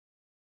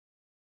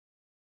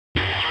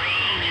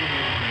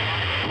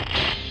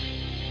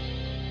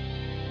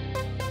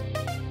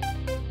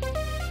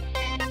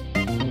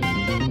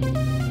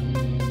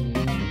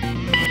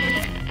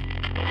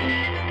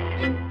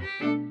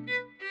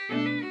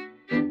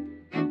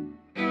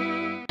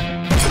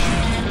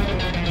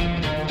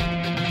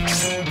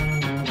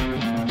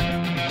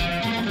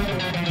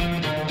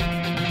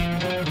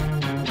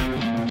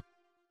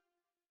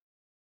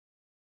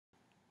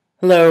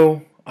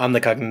Hello, I'm the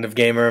Cognitive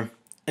Gamer,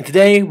 and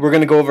today we're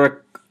going to go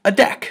over a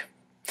deck.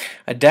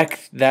 A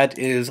deck that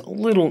is a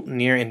little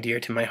near and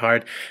dear to my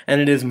heart, and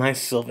it is my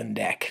Sylvan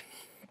deck.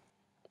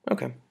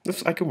 Okay,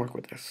 I can work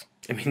with this.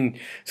 I mean,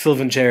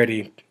 Sylvan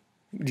Charity,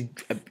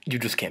 you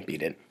just can't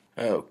beat it.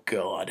 Oh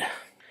god.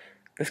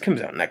 This comes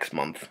out next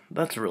month.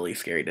 That's really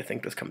scary to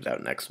think this comes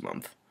out next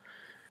month.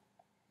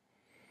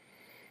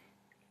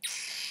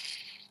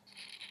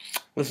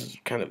 This is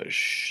kind of a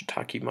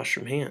shiitake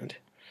mushroom hand.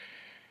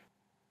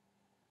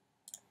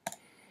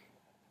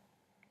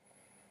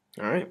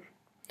 Alright.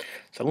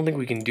 So I don't think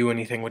we can do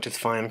anything, which is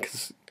fine,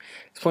 because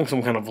he's playing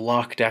some kind of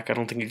lock deck. I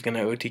don't think he's going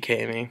to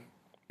OTK me.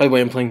 By the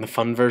way, I'm playing the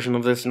fun version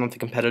of this, not the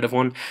competitive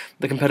one.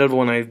 The competitive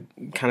one I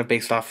kind of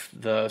based off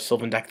the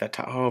Sylvan deck that...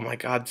 Oh my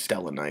god,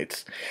 Stella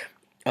Knights.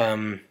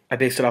 I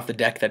based it off the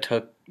deck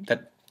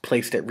that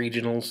placed at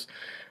regionals.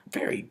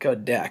 Very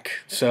good deck.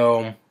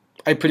 So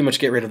I pretty much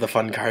get rid of the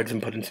fun cards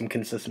and put in some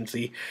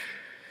consistency.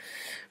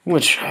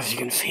 Which, as you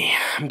can see,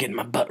 I'm getting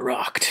my butt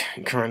rocked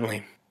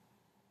currently.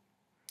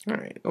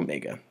 Alright,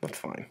 Omega. That's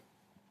fine.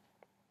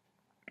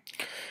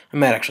 I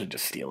might actually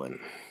just steal it.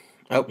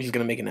 Oh, he's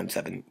going to make an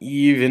M7.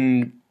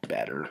 Even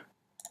better.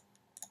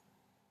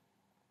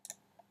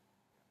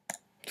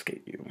 Let's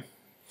get you.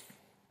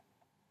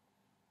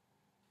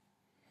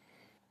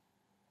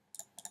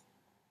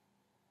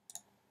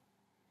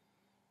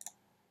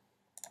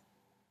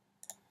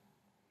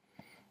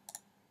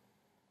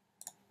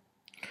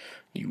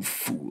 You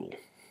fool.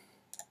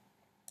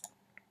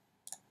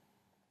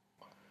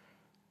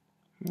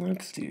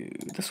 Let's do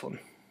this one.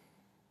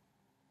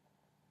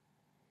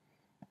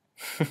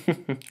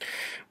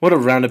 What a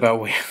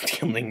roundabout way of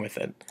dealing with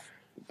it.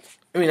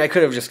 I mean, I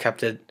could have just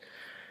kept it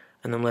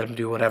and then let him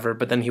do whatever,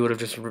 but then he would have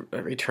just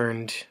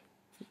returned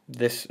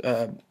this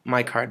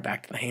my card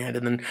back to the hand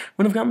and then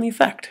would have gotten the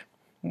effect,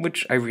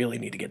 which I really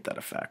need to get that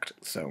effect.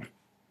 So,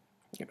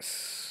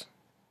 yes.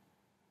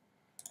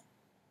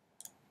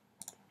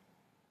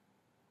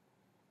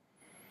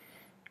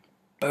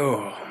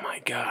 Oh my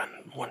god,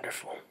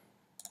 wonderful.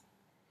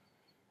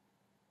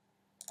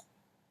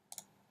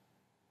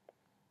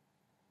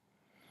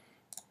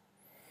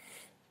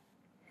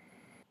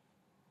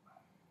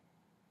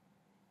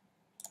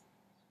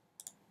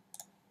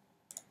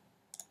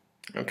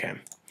 Okay,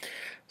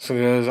 so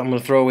I'm going to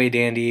throw away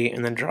Dandy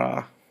and then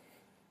draw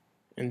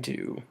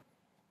into,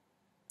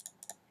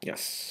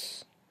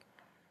 yes,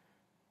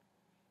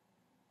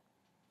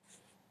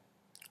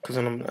 because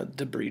then I'm going to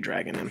Debris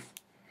Dragon him.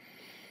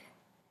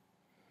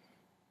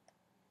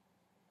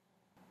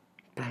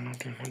 The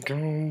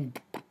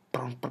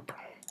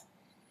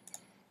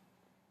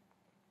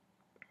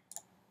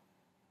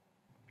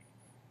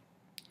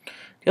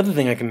other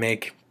thing I can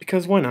make,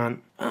 because why not?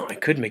 Oh, I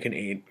could make an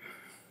 8.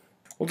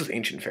 We'll just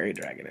Ancient Fairy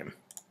Dragon him.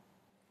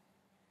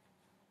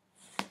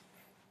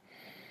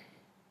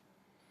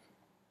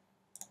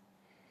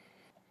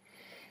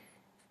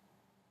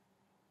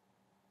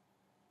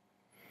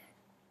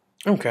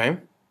 Okay.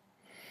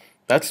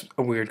 That's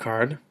a weird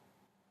card.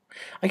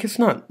 I guess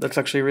not. That's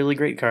actually a really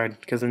great card,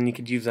 because then you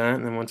could use that,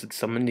 and then once it's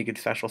summoned, you could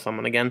special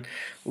summon again.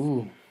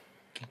 Ooh,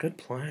 good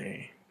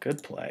play.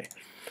 Good play.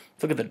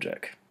 Let's look at the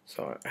deck.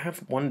 So I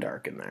have 1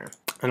 dark in there,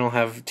 and I'll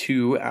have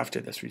 2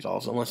 after this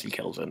resolves, unless he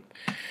kills it,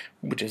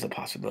 which is a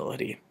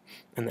possibility.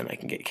 And then I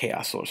can get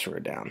Chaos Sorcerer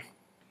down.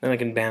 Then I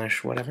can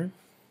banish whatever.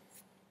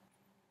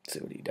 Let's see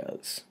what he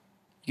does.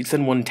 You could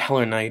send 1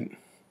 Teller Knight.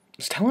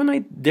 Is Teller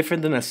Knight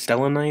different than a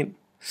Stella Knight?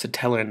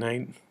 Satellar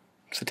Knight.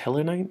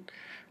 Satellar Knight?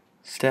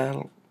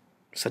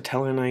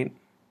 Satellar Knight.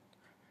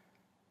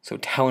 So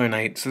Teller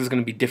Knight. So there's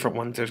going to be different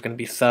ones. There's going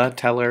to be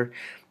Teller.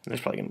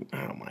 There's probably going to...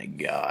 Oh my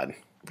god.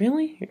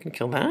 Really? You're going to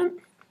kill that?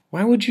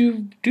 Why would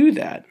you do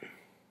that?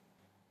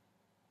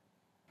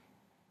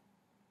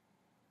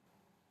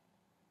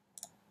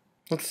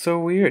 That's so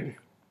weird.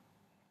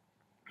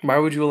 Why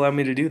would you allow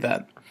me to do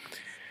that?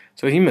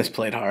 So he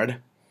misplayed hard.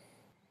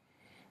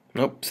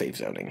 Nope, safe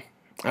zoning.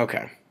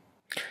 Okay.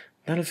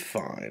 That is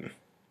fine.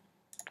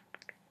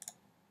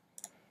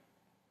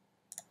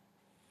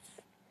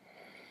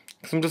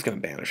 So I'm just going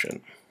to banish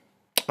it.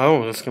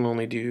 Oh, this can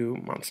only do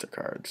monster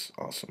cards.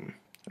 Awesome.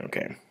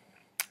 Okay.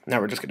 Now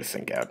we're just going to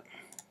sync out.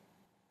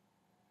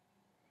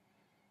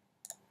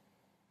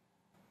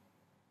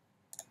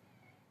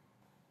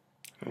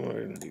 And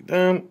we're going to do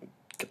that.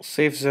 Kill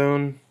safe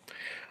zone.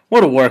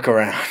 What a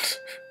workaround.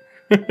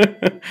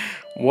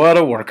 What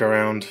a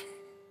workaround.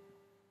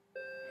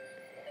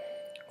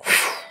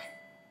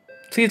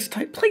 See, it's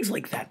plays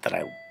like that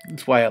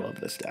that's why I love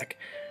this deck.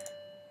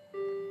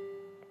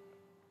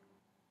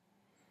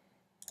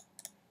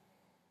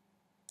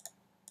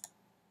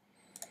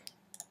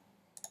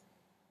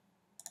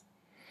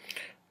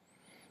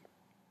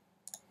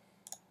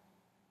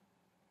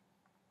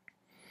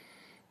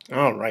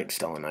 Alright,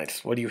 Stella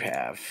Knights, what do you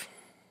have?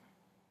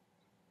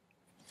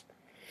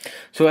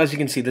 So as you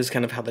can see, this is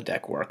kind of how the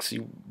deck works.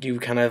 You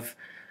kind of...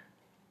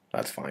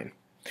 That's fine.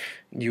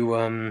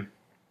 You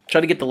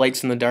Try to get the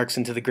lights and the darks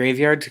into the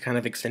graveyard to kind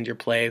of extend your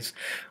plays.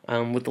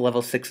 With the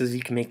level 6s,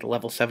 you can make the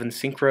level 7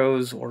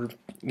 synchros, or,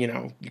 you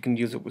know, you can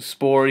use it with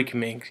Spore, you can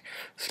make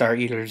Star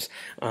Eaters.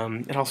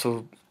 It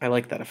also, I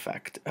like that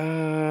effect.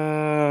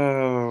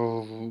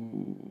 Oh,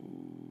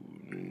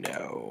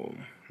 no.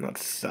 That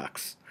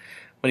sucks.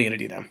 What are you going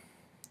to do then?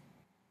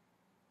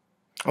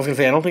 I was going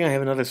to say, I don't think I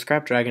have another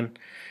Scrap Dragon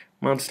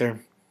monster.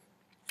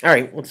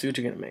 Alright, let's see what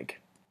you're going to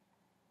make.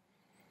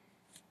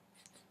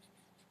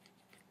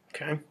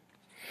 Okay.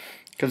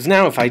 Because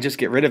now if I just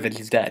get rid of it,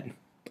 he's dead.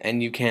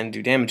 And you can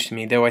do damage to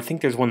me, though I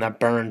think there's one that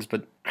burns,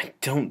 but I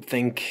don't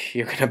think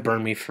you're going to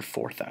burn me for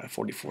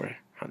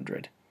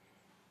 4,400.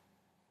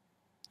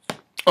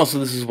 Also,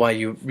 this is why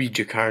you read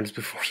your cards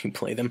before you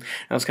play them.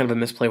 That was kind of a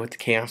misplay with the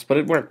Chaos, but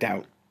it worked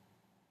out.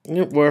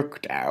 It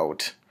worked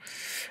out.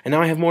 And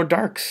now I have more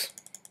darks.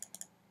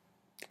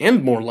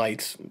 And more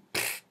lights.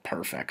 Pfft,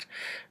 perfect.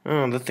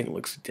 Oh, that thing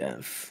looks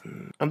death.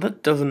 Oh,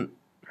 that doesn't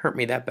hurt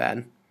me that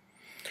bad.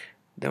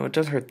 Though it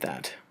does hurt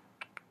that.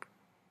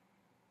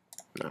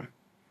 No.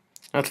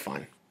 That's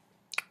fine.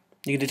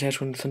 You can detach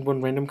one, send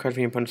one random card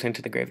from your opponent's hand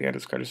to the graveyard.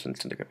 This card is sent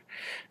to the graveyard.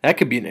 That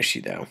could be an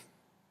issue, though.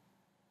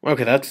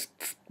 Okay, that's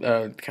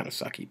kind of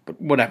sucky,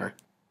 but whatever.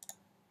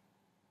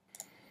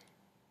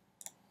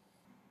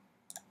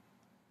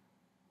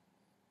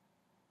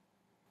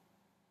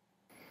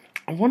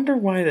 I wonder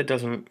why that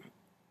doesn't...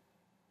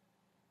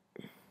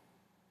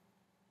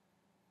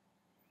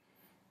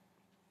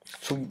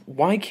 So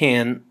why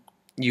can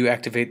you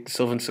activate the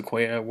Sylvan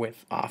Sequoia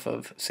with off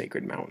of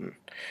Sacred Mountain?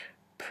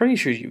 Pretty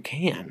sure you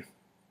can.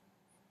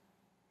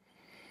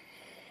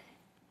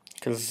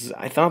 Because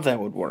I thought that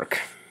would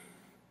work.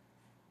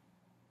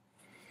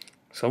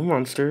 Some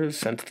monster is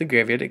sent to the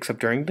graveyard except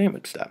during the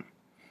damage step.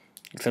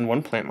 You send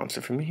one plant monster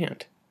from your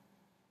hand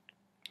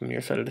from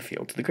your side of the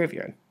field to the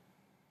graveyard.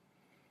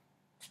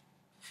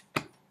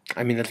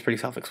 I mean, that's pretty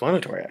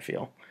self-explanatory, I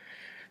feel.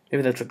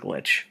 Maybe that's a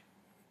glitch.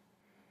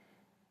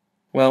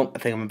 Well, I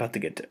think I'm about to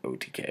get to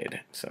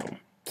OTK'd, so...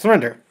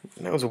 Surrender.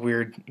 That was a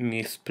weird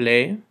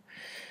misplay.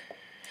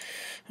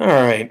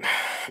 Alright.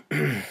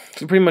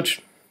 So pretty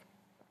much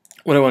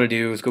what I want to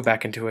do is go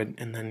back into it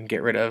and then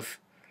get rid of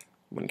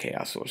one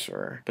Chaos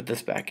Sorcerer. Put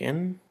this back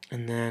in,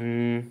 and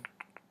then...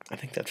 I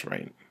think that's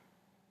right.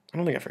 I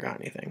don't think I forgot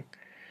anything.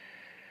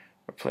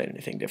 Or played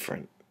anything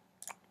different.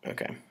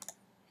 Okay.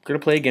 We're going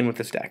to play again with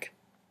this deck.